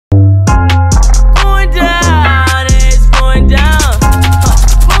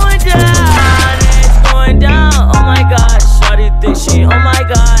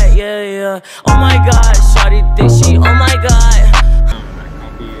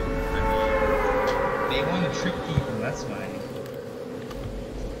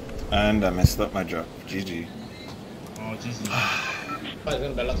And I messed up my drop. GG. Oh, GG. I was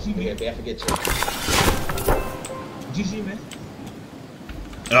gonna balance here, but I forget you. GG, man.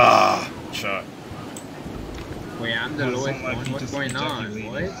 Ah, shot. Wait, I'm the lowest one. What's going on,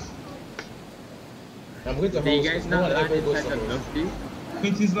 boys? I'm going to Do you guys not land inside the lobby?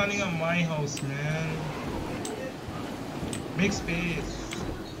 Quinty's landing on my house, man. Make space.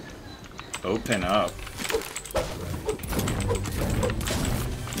 Open up.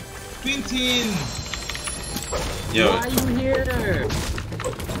 Quentin! Yo. Why are you here?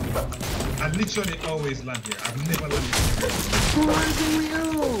 I've literally always land here. I've never landed here. Who runs you?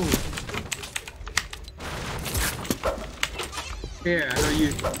 Here, I know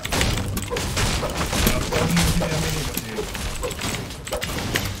you.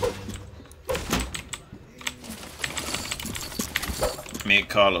 Make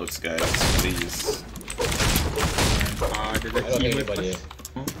callouts, guys, please. There's a team with us.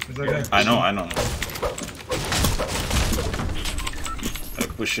 I know. They're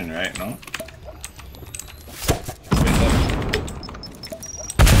pushing right now.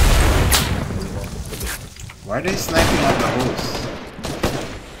 Why are they sniping at the host?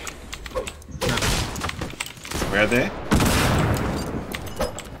 Where are they?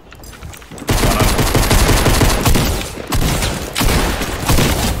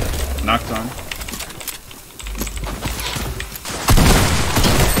 Knocked on.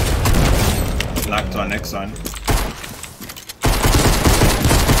 Knocked on, next one.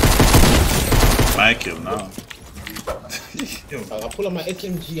 My kill now. I'll pull up my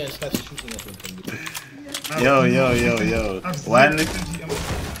SMG and start shooting at him. Yo.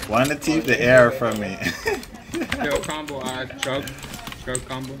 One to thief the air from me. Yo, combo, chug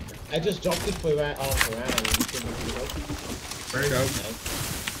combo. I just dropped it for around and Very chug.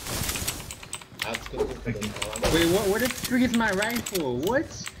 Wait, what the frick is my rifle? What?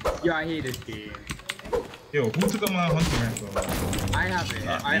 Yo, I hate this game. Yo, who took up my hunting rifle? I have it.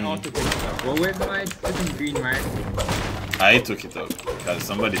 I also picked it up. Well, where's my freaking green rifle? I took it up because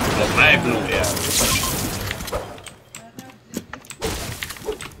somebody took up my blue air.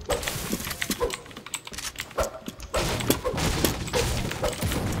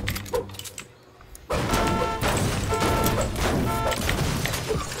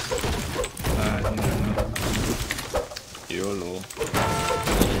 YOLO.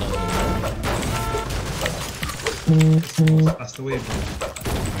 That's the way, bro.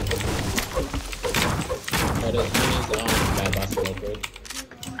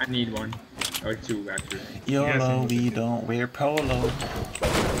 I need one. Or two, actually. YOLO, we don't wear polo.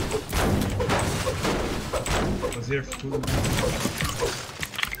 I was here for 2.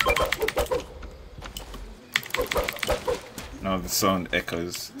 No, the sound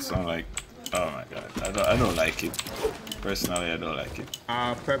echoes. Sound like, oh my god, I don't like it. Personally, I don't like it.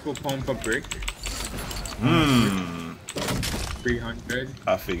 Purple pump for brick. 300.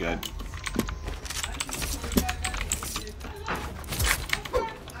 I figured.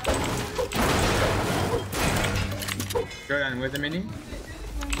 Jordan, where's the mini?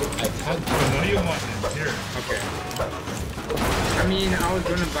 What do you want here? Okay. I mean, I was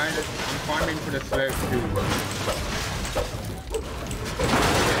gonna buy this. I'm farming for the slurp too.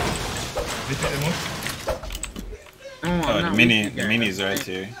 No, Oh, the mini's right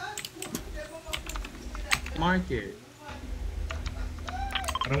here. Market.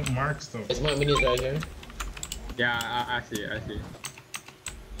 I don't mark stuff. Is my minis right here? Yeah, I see it.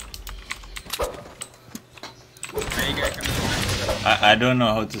 Hey, you guys can I don't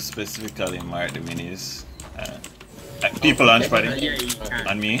know how to specifically mark the minis. People launch party. Yeah, you can.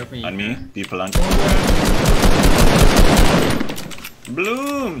 On me. People launch.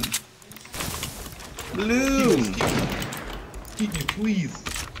 Bloom. Keep me, please.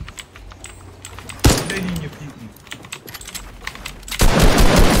 I'm begging you, keep me.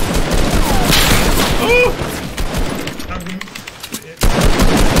 Oh!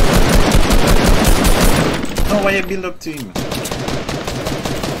 Oh, why you build up to him?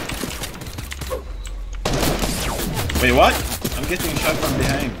 Wait, what? I'm getting shot from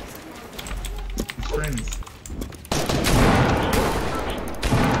behind. Friends.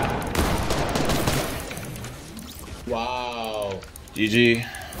 Wow. GG.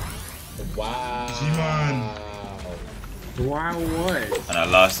 Wow. G-Man. Why what? And I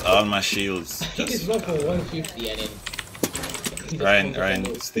lost all my shields. He's run for 150 and then...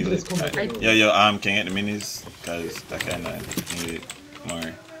 Ryan, steal it. Yo, can you get the minis? Because I kinda need it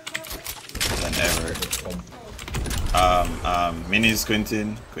more than ever. Minis,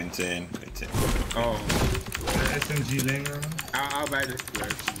 Quentin. Oh. SMG laying around? I'll buy this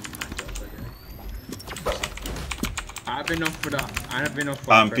first. I've been up for that. I've been up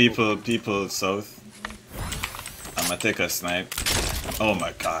for people south. I'm gonna take a snipe. Oh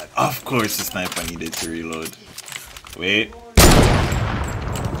my god. Of course the sniper needed to reload. Wait.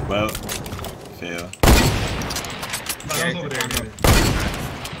 Well, fail.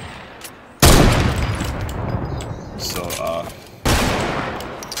 So,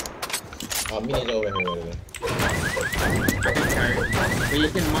 Mini's over here. I can carry it. But you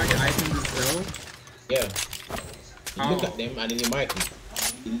can mark items as well? Yeah. You look at them and then you mark it.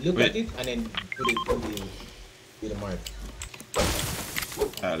 You look at it and then put it on the mark.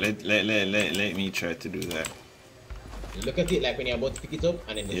 let me try to do that. You look at it like when you're about to pick it up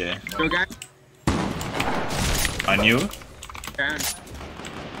and then yeah. So guys. On you? Can.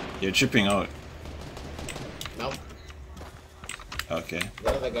 You're tripping out. No. Okay.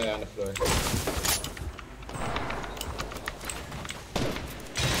 There's another guy on the floor.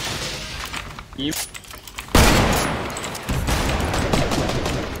 You.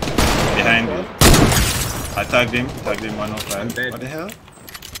 Behind you. I tagged him 105. What the hell?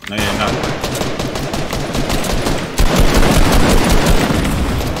 No, you're not.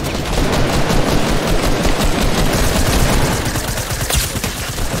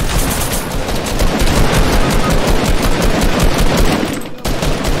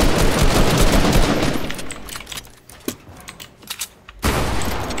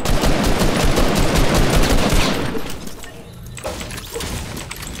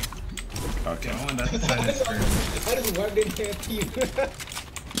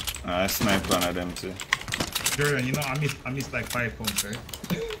 I sniped one of them too. Jordan, you know I missed like 5 pumps, right?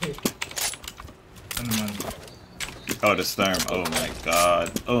 Oh, the storm. Oh my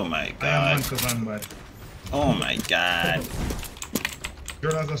god. Oh my god. I am man 'cause I'm bad. Oh my god.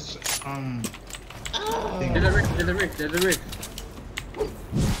 Jordan's just There's a rift.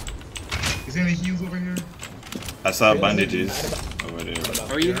 Is there any heals over here? I saw bandages over there.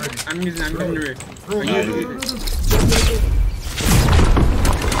 Oh, you? I'm using the rift. No,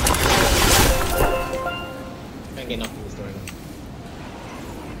 Can't get nothing this story.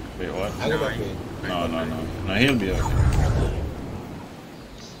 wait, what? I'll go back to it. No, he'll be okay.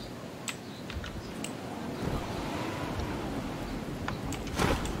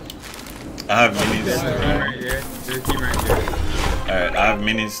 I have minis. There's a team right here. Alright, I have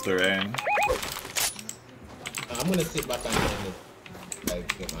minis to run. I'm gonna sit back and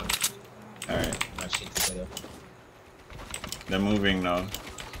like get my Alright. shit together. They're moving now.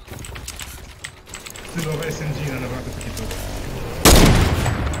 Still over SMG and I'm about to pick it up.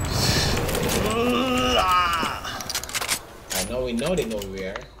 I know we know they know where we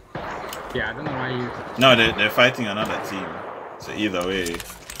are. Yeah, I don't know why you. No, they're fighting another team. So either way,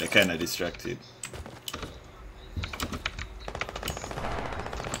 they're kind of distracted.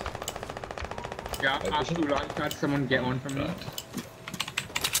 Yeah, after too long, can't someone get one from me?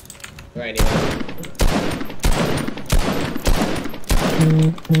 Right here.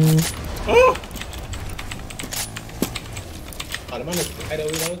 Oh! Oh, the man is either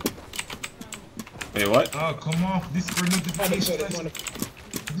way out. Wait, what? Oh, come off. This for notification. I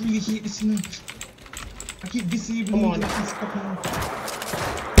really hate this thing. I keep disabling it.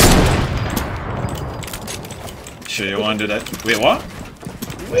 Sure you want to do that? Wait, what?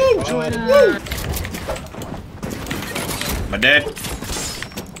 Woo! Jordan! Woo! My dead.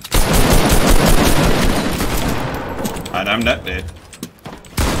 And I'm not dead.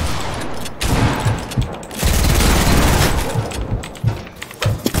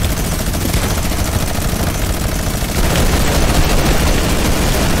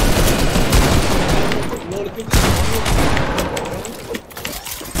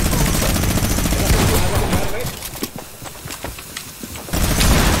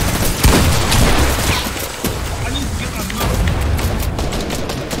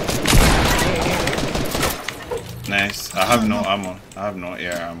 Nice. I have no ammo. I have no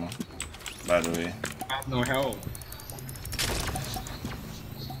air ammo. By the way. I have no health.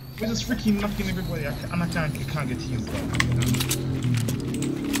 We're just freaking knocking everybody. I can't get heals.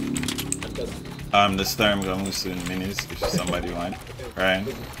 The storm gonna move soon minis if somebody want. Ryan?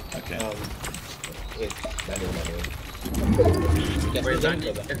 Okay. Wait,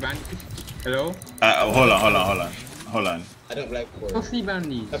 advantage? Hello? Hold on. I don't like war. What's the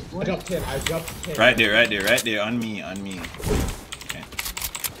bandit? I dropped 10. I dropped 10. Right there. On me. Okay.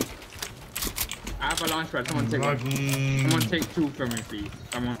 I have a launch pad. Someone take one. Someone take 2 from me, please.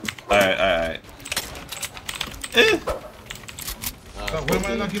 Come on. Alright. Why am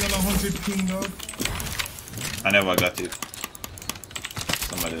I knocking on 100 ping, dog? I never got it.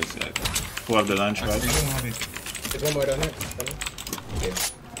 Somebody else got it. Who have the launch pad? I don't have it. There's one more down there. Okay.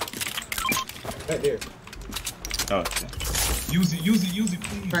 Right there. Okay. Use it,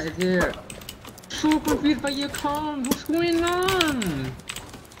 please. Right there. So confused by your comms. What's going on?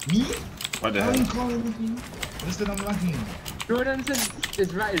 Me? What the I don't hell? call anything. Just that I'm lagging. Jordan says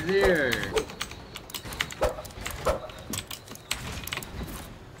it's right there.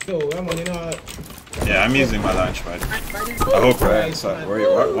 Yo, I'm on, you know. Yeah, I'm using my launch pad. I hope right. Sorry.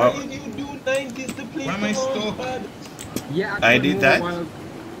 What? You do 90s to play. Why am I stuck? Yeah, I did that? While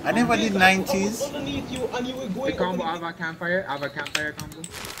I never did 90s. Underneath you, and you were the going. combo of a campfire, combo.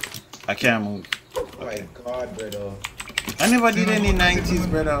 I can't move. Oh my god, brother. I never did any 90s,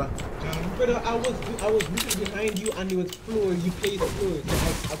 brother. Brother, I was looking behind you, and it was floor. You played the floor. So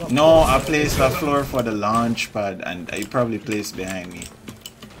I got No, I placed the floor for the launch pad, and I probably placed behind me.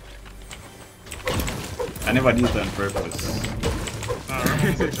 I never did it on purpose.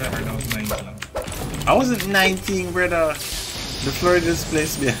 I wasn't 19, brother. The floor just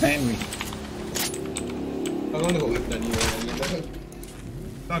placed behind me. I'm gonna go with that.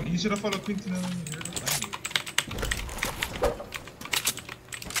 Dog, you should have followed Quintin.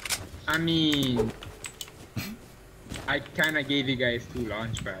 I mean, I kind of gave you guys 2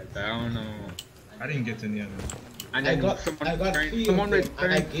 launch pads. I don't know. I didn't get any of them. And I then got someone 3 someone of them,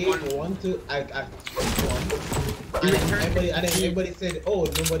 and I returned gave one. one to I one. And then everybody said, oh,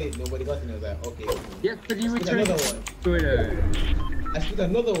 nobody got it. I was like, okay. Yes, but you Split returned another one. Twitter. I split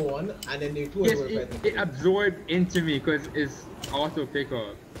another one, and then the 2 Yes, were fighting. it absorbed into me because it's auto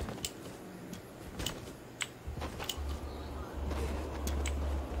pickup.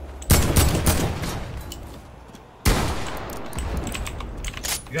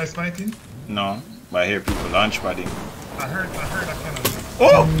 You guys fighting? No, but I hear people launch padding. I heard I cannot.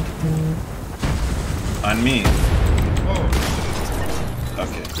 Oh! On me. Oh,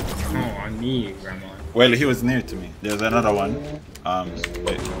 Okay. Oh, on me, Grandma. Well, he was near to me. There's another one.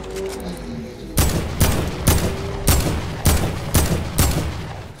 Wait.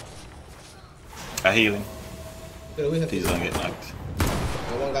 I heal him. So we have Please don't get knocked.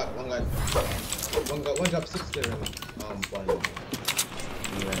 one got 60 one.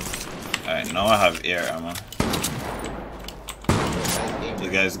 Alright, now I have air ammo. You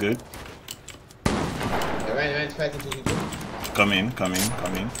guys good? Ryan's fighting to you. Come in.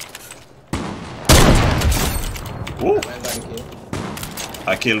 Ooh! Ryan got a kill.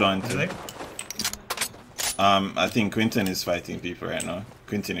 I killed one too. like? I think Quinton is fighting people right now.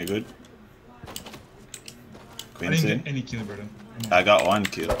 Quinton, you good? I didn't Quinton? get any kill, brother. I got 1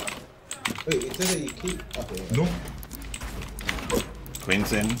 kill. Wait, it says that you killed. Okay. Nope.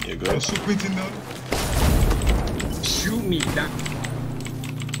 Quinton, you I'll good? shoot Quintin down. Shoot me down.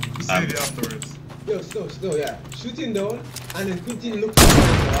 You say it afterwards. Yo, slow, yeah. Shooting down, and then Quintin looking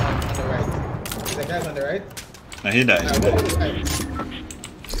on the right. Is that guy on the right? No, he died.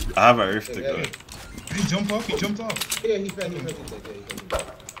 I have a rift to go. Did he jump off? He jumped off. Yeah, he fell inside.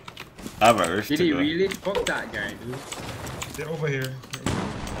 I have a rift Did to he go. really? Fuck that guy, dude. They're over here.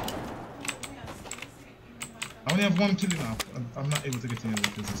 I only have 1 kill now. I'm not able to get any of the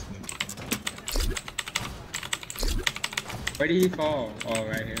kills this game. Where did he fall? Oh,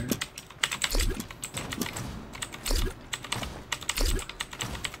 right here.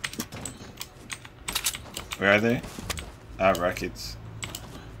 Where are they? I have rockets.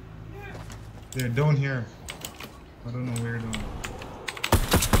 They're down here. I don't know where though.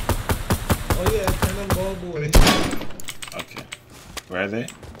 Oh yeah, cannonball boy. Okay. Where are they?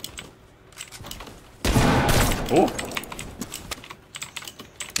 Oh!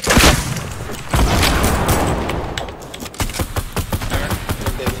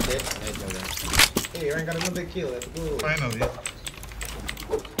 Hey, Ryan got another kill. Let's go. Finally.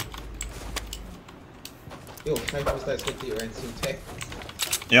 Yo, try to start spectating Ryan soon tech.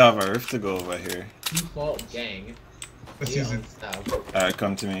 Yeah, I have a rift to go over here. Default gang. Let's Yeah, use it. on style. Alright,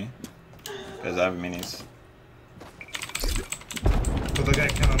 come to me. Because I have minis. So the guy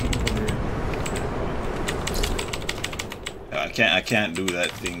cannot move over here. I can't do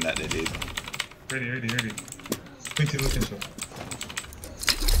that thing that they did. Ready. Quintin looking shot.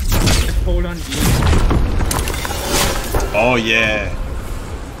 Just hold on, D. Oh yeah.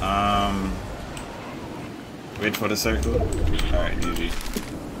 Wait for the circle. Alright, GG.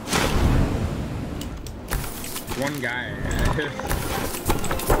 One guy.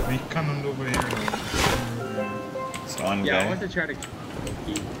 We cannot over here now. It's one Yeah, I guy. want to try to keep.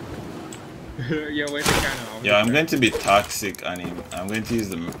 Yeah, where's the cannon? Yeah, I'm going to be toxic on him. I'm going to use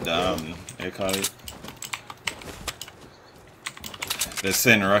the what do you call it? The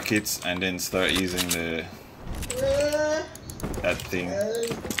send rockets and then start using the that thing. I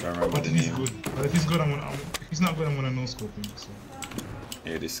remember But the if he's name. good. But if he's good, if he's not good, I'm gonna no scope him. So.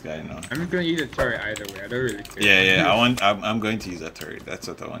 Yeah, this guy now. I'm just gonna use a turret either way. I don't really care. Yeah. I'm going to use a turret. That's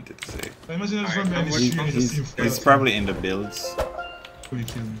what I wanted to say. I imagine I just Alright, run behind the stream and just see him He's fall. probably in the builds, Will you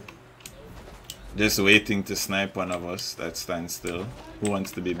kill me? just waiting to snipe one of us that stands still. Who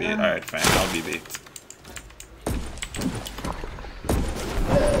wants to be bait? Alright, fine. I'll be bait.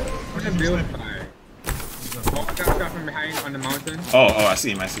 What's the build fire? Oh, I got shot from behind on the mountain. Oh, I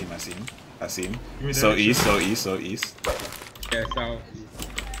see him. I see him. So east. Yeah, so.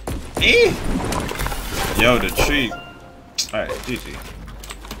 Eh! Yo, the tree. Alright, GG.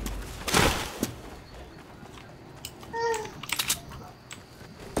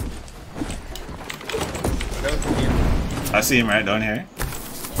 That was the game. I see him right down here.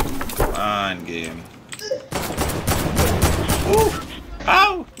 Come on, game. Ooh!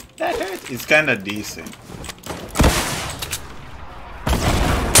 Ow! That hurt. It's kinda decent.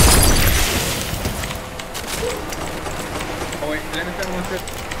 Oh wait, let me tell one trip.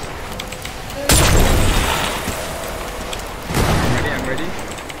 I'm ready.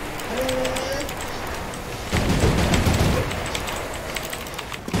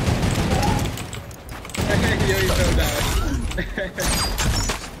 Yo, you fell down.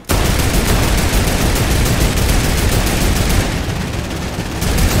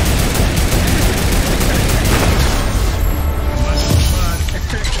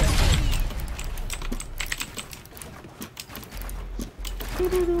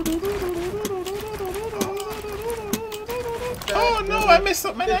 Oh no, I messed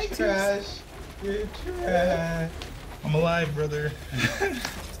up my You're 90s. trash. You're trash. I'm alive, brother.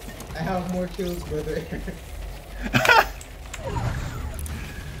 I have more kills, brother.